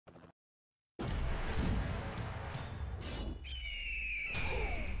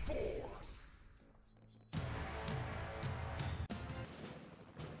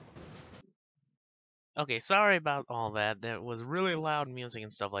Okay, sorry about all that. There was really loud music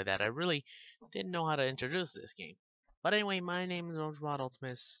and stuff like that. I really didn't know how to introduce this game. But anyway, my name is Rosebud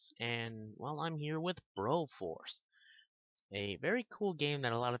Ultimus, and well, I'm here with Broforce, a very cool game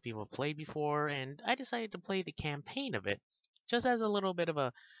that a lot of people have played before, and I decided to play the campaign of it, just as a little bit of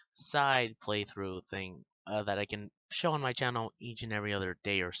a side playthrough thing that I can show on my channel each and every other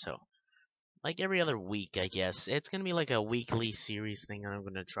day or so. Like every other week, I guess. It's gonna be like a weekly series thing that I'm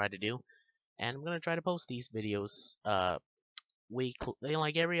gonna try to do, and I'm gonna try to post these videos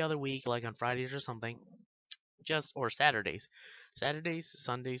like every other week, like on Fridays or something, just or Saturdays,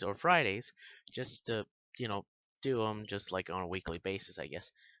 Sundays, or Fridays, just to you know do them just like on a weekly basis, I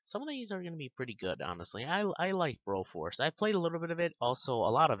guess. Some of these are gonna be pretty good, honestly. I like Broforce. I've played a little bit of it, also a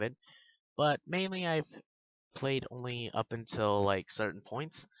lot of it, but mainly I've played only up until like certain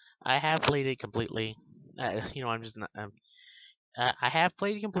points. I have played it completely. I'm just not. I have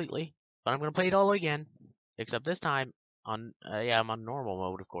played it completely, but I'm gonna play it all again, except this time on yeah, I'm on normal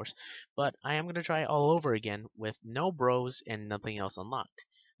mode, of course. But I am gonna try it all over again with no bros and nothing else unlocked.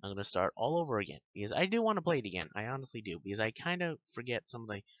 I'm gonna start all over again because I do want to play it again. I honestly do because I kind of forget some of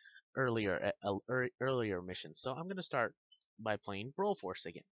the earlier missions. So I'm gonna start by playing Broforce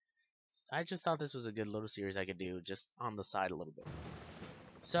again. I just thought this was a good little series I could do just on the side a little bit.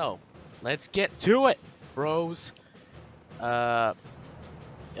 So let's get to it, bros. Uh,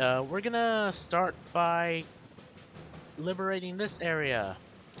 we're gonna start by liberating this area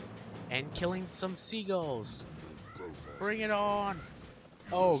and killing some seagulls. Bring it on!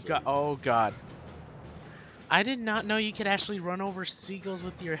 Oh god! Oh god! I did not know you could actually run over seagulls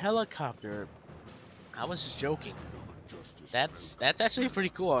with your helicopter. I was just joking. That's actually pretty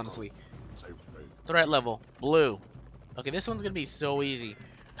cool, honestly. Threat level blue. Okay, this one's gonna be so easy.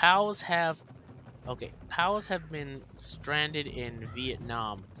 POWs have been stranded in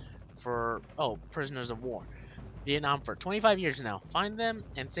Vietnam for prisoners of war. Vietnam for 25 years now. Find them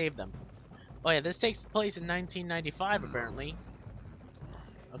and save them. Oh yeah, this takes place in 1995 apparently.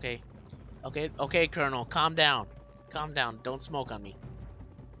 Okay, Colonel, calm down. Calm down. Don't smoke on me.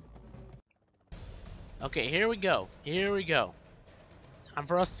 Okay, here we go. Here we go. Time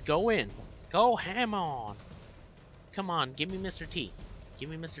for us to go in. Go ham on. Come on, give me Mr. T. Give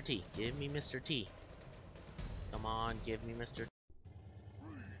me Mr. T. Give me Mr. T. Come on, give me Mr. T.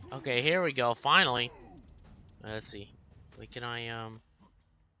 Okay, here we go. Finally. Let's see. Wait, can I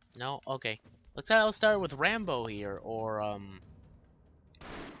no? Okay. Let's start with Rambo here, or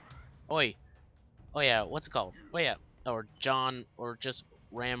Oi. Oh yeah, what's it called? Oh yeah, or John, or just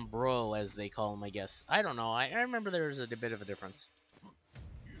Rambro as they call him, I guess. I don't know. I remember there's a bit of a difference.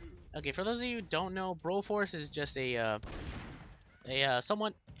 Okay, for those of you who don't know, Broforce is just a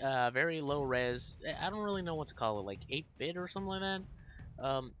somewhat very low res. I don't really know what to call it, like 8-bit or something like that.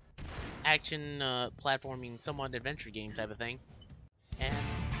 Action platforming, somewhat adventure game type of thing. And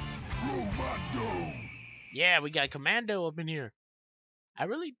yeah, we got Commando up in here. I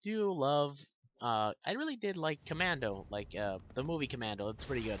really do love. I really did like Commando, like the movie Commando. It's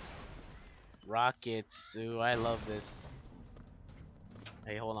pretty good. Rockets. Ooh, I love this.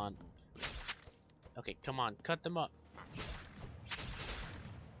 Hey, hold on. Okay, come on, cut them up.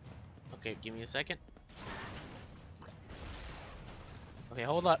 Okay, give me a second. Okay,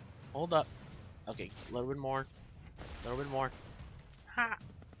 hold up. Hold up. Okay, a little bit more. A little bit more. Ha!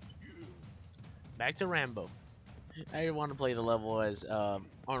 Back to Rambo. I want to play the level as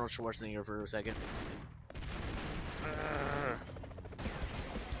Arnold Schwarzenegger for a second.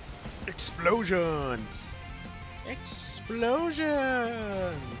 Explosions! Explosions!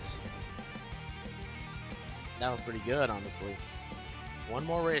 That was pretty good, honestly. One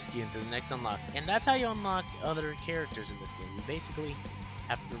more rescue into the next unlock. And that's how you unlock other characters in this game. You basically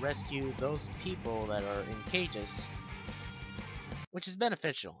have to rescue those people that are in cages. Which is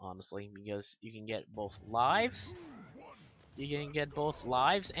beneficial, honestly, because you can get both lives. You can get both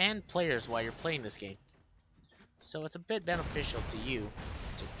lives and players while you're playing this game. So it's a bit beneficial to you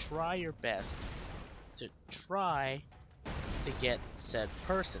to try your best to try to get said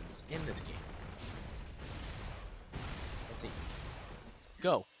persons in this game. Let's see. Let's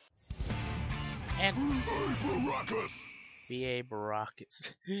go. And B.A.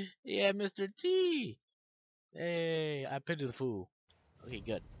 Baracus. Yeah, Mr. T. Hey, I pity the fool. Okay,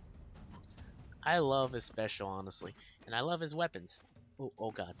 good. I love his special, honestly. And I love his weapons.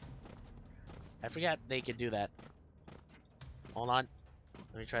 Oh god. I forgot they could do that. Hold on.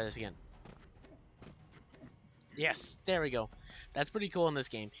 Let me try this again. Yes, there we go. That's pretty cool in this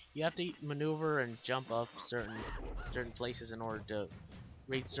game. You have to maneuver and jump up certain places in order to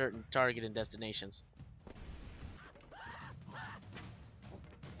reach certain target and destinations.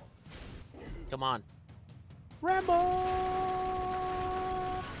 Come on. Rambo!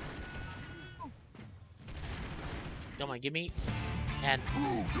 Come on, give me. And.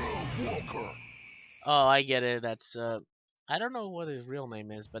 Oh, I get it. That's, I don't know what his real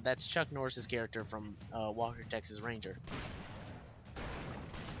name is, but that's Chuck Norris's character from Walker, Texas Ranger.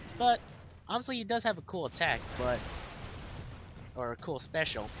 But, honestly, he does have a cool attack, but. Or a cool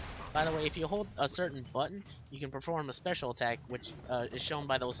special. By the way, if you hold a certain button, you can perform a special attack, which is shown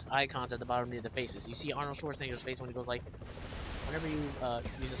by those icons at the bottom near the faces. You see Arnold Schwarzenegger's face when he goes like, whenever you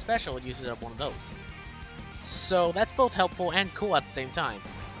use a special, it uses up one of those. So that's both helpful and cool at the same time.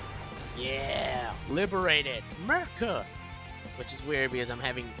 Yeah, liberated, America! Which is weird because I'm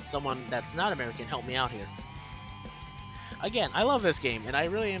having someone that's not American help me out here. Again, I love this game, and I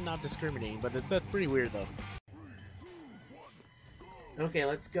really am not discriminating, but that's pretty weird though. Okay,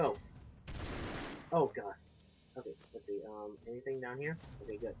 let's go. Oh god. Okay, let's see. Anything down here?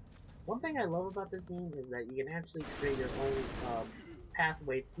 Okay, good. One thing I love about this game is that you can actually create your own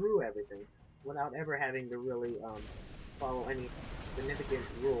pathway through everything without ever having to really follow any significant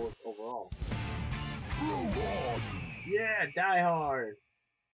rules overall. Yeah, Die Hard!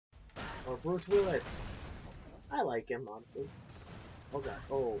 Or Bruce Willis. I like him, honestly. Oh god,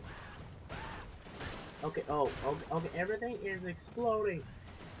 oh. Okay, okay, everything is exploding.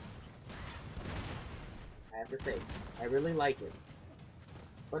 I have to say, I really like it.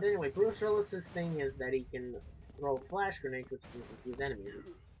 But anyway, Bruce Willis's thing is that he can throw flash grenades which can confuse enemies.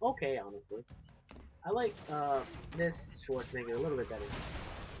 It's okay, honestly. I like, this Schwarzenegger a little bit better.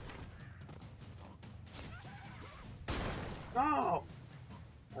 Oh!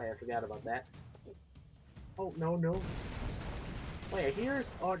 Oh yeah, I forgot about that. Oh, no, no. Oh yeah, here's,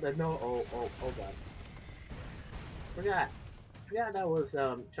 oh, no, oh god. Forgot that was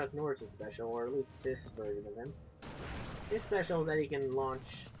Chuck Norris' special, or at least this version of him. His special is that he can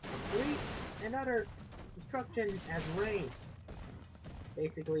launch complete and utter destruction as rain.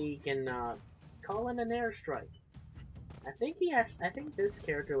 Basically, he can call in an airstrike. I think this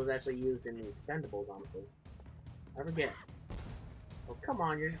character was actually used in the Expendables, honestly. I forget. Oh come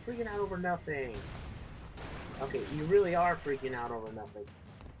on, you're freaking out over nothing. Okay, you really are freaking out over nothing.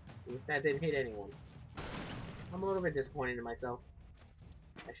 At least that didn't hit anyone. I'm a little bit disappointed in myself.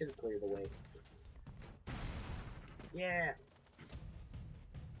 I should have cleared the way. Yeah.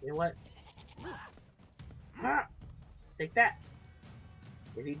 You know what? Ha! Take that.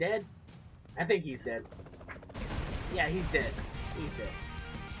 Is he dead? I think he's dead. Yeah, he's dead. He's dead.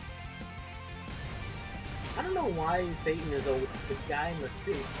 I don't know why Satan is always the guy in the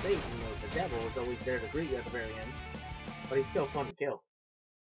suit. Satan, or the devil, is always there to greet you at the very end. But he's still fun to kill.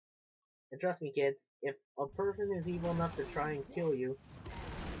 And trust me, kids, if a person is evil enough to try and kill you,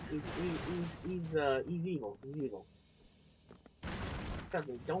 he's evil. He's evil. Trust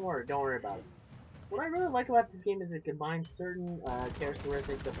me, don't worry about it. What I really like about this game is it combines certain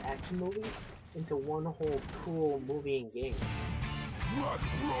characteristics of action movies into one whole cool movie and game.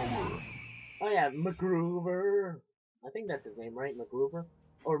 Oh yeah, MacGruber. I think that's his name, right? MacGruber?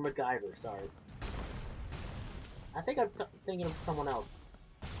 Or MacGyver, sorry. I think I'm thinking of someone else.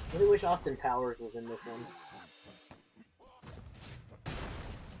 I really wish Austin Powers was in this one.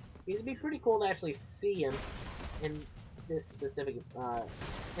 It'd be pretty cool to actually see him in this specific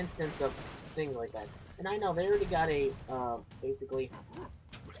instance of things like that. And I know they already got a basically.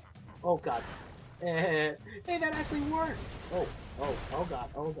 Oh god. Hey, that actually worked. Oh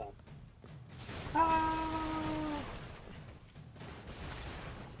god. Ah!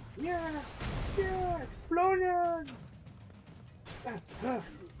 Yeah, explosion!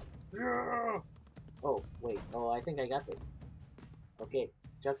 Yeah. Oh wait. Oh, I think I got this. Okay,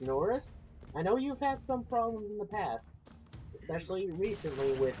 Chuck Norris. I know you've had some problems in the past, especially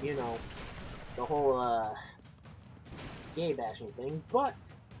recently with, you know, the whole, gay bashing thing, but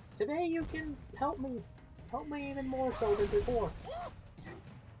today you can help me even more so than before.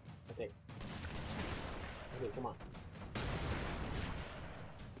 Okay, come on.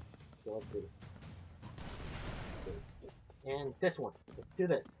 Okay, let's see. Okay. And this one, let's do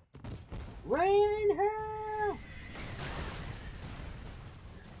this. Rain in hell!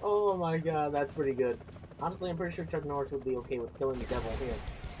 Oh my god, that's pretty good. Honestly, I'm pretty sure Chuck Norris would be okay with killing the devil here.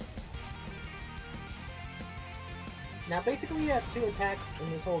 Now, basically, you have two attacks in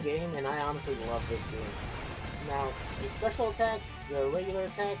this whole game, and I honestly love this game. Now, the special attacks, the regular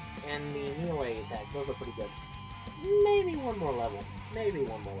attacks, and the melee attack, those are pretty good. Maybe one more level. Maybe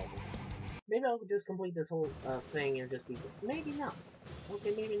I'll just complete this whole thing and just be... Maybe not.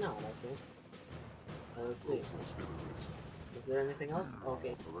 Okay, maybe not, okay. Let's see. Is there anything else?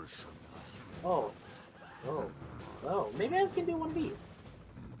 Okay. Oh, maybe I can do one of these.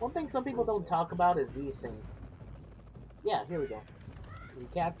 One thing some people don't talk about is these things. Yeah, here we go. You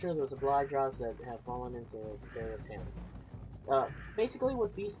capture the supply drops that have fallen into various hands. Basically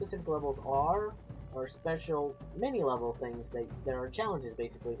what these specific levels are special mini-level things that there are challenges,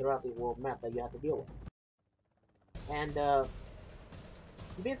 basically, throughout the world map that you have to deal with. And,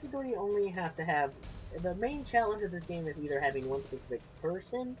 you basically only have to have... The main challenge of this game is either having one specific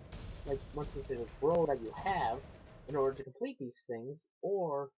person, like one specific role that you have, in order to complete these things,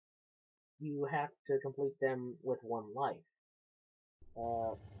 or you have to complete them with one life.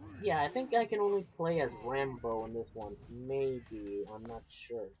 Yeah, I think I can only play as Rambo in this one. Maybe, I'm not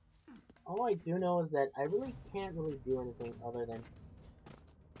sure. All I do know is that I really can't really do anything other than...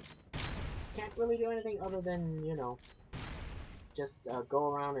 you know, just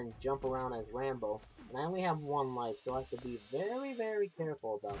go around and jump around as Rambo. And I only have one life, so I have to be very, very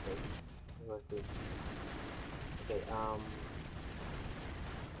careful about this. Let's see. Okay,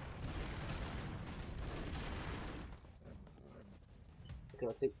 okay,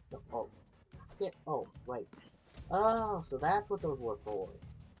 let's see. Oh. Yeah, oh, right. Oh, so that's what those were for.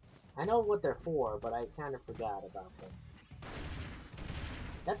 I know what they're for, but I kind of forgot about them.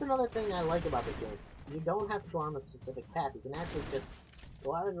 That's another thing I like about this game. You don't have to go on a specific path. You can actually just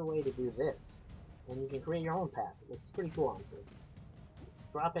go out of your way to do this. And you can create your own path, which is pretty cool, honestly.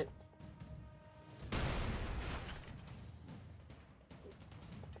 Drop it.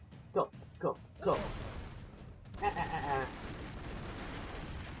 Go, go, go. Ah, ah, ah, ah.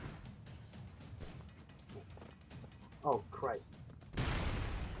 Oh, Christ.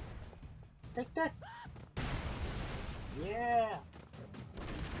 Take this! Yeah!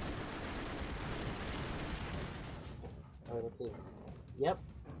 Alright, let's see. Yep.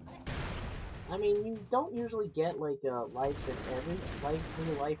 I mean, you don't usually get, like, free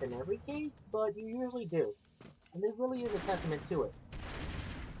life in every case, but you usually do. And this really is a testament to it.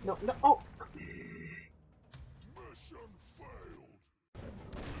 No, no, oh! Mission failed.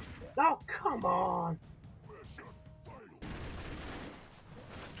 Oh, come on! Mission failed.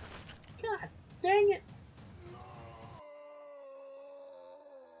 God dang it! No!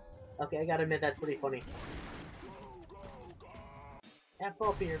 Okay, I gotta admit, that's pretty funny. Go, go, go. F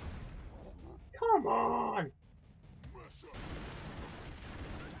up here. Come on! Mission,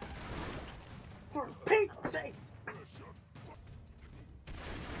 For Pete's sakes! mission.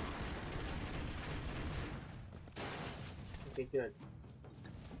 Okay, good.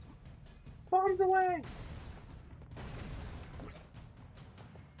 Bombs away!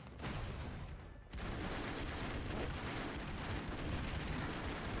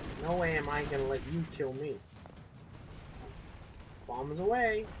 No way am I gonna let you kill me. Bombs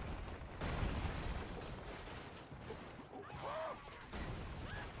away!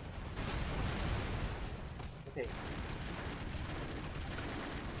 Okay.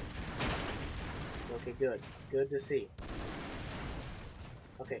 Okay, good. Good to see.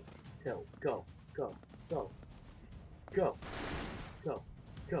 Okay, go, go, go, go, go, go,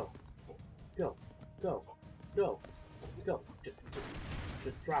 go, go, go, go, go.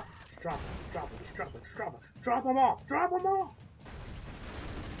 Just drop it, drop it, drop it, drop it, drop it, drop them all, drop them all.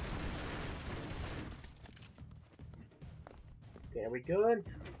 Okay, are we good?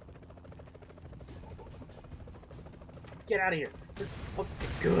 Get out of here. Okay,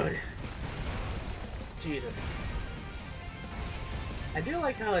 good. Jesus. I do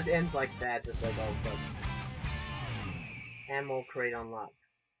like how it ends like that, just like all of a sudden. Ammo crate unlocked.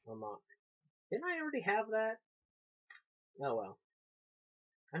 Unlocked. Didn't I already have that? Oh well.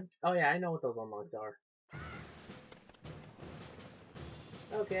 Oh yeah, I know what those unlocks are.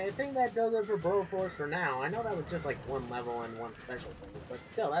 Okay, I think that does it for Broforce for now. I know that was just like one level and one special thing, but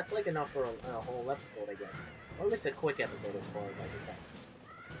still, that's like enough for a whole episode, I guess. Or at least a quick episode as far as I can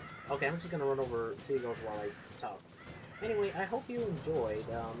tell. Okay, I'm just gonna run over seagulls while I talk. Anyway, I hope you enjoyed.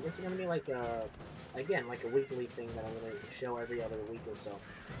 This is gonna be like again, like a weekly thing that I'm gonna show every other week or so.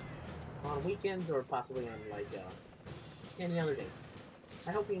 On weekends or possibly on like any other day.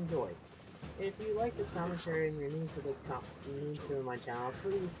 I hope you enjoyed. If you like this commentary and you're new to my channel,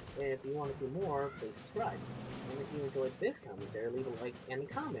 please, if you want to see more, please subscribe. And if you enjoyed this commentary, leave a like and a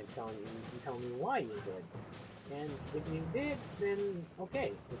comment telling me why you enjoyed it. And if you did, then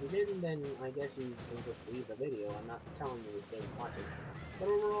okay. If you didn't, then I guess you can just leave the video. I'm not telling you to stay watching. But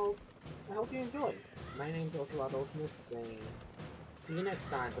overall, I hope you enjoyed. My name's Ultimate Ultimate saying, see you next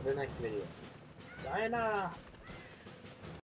time for the next video. Sayonara!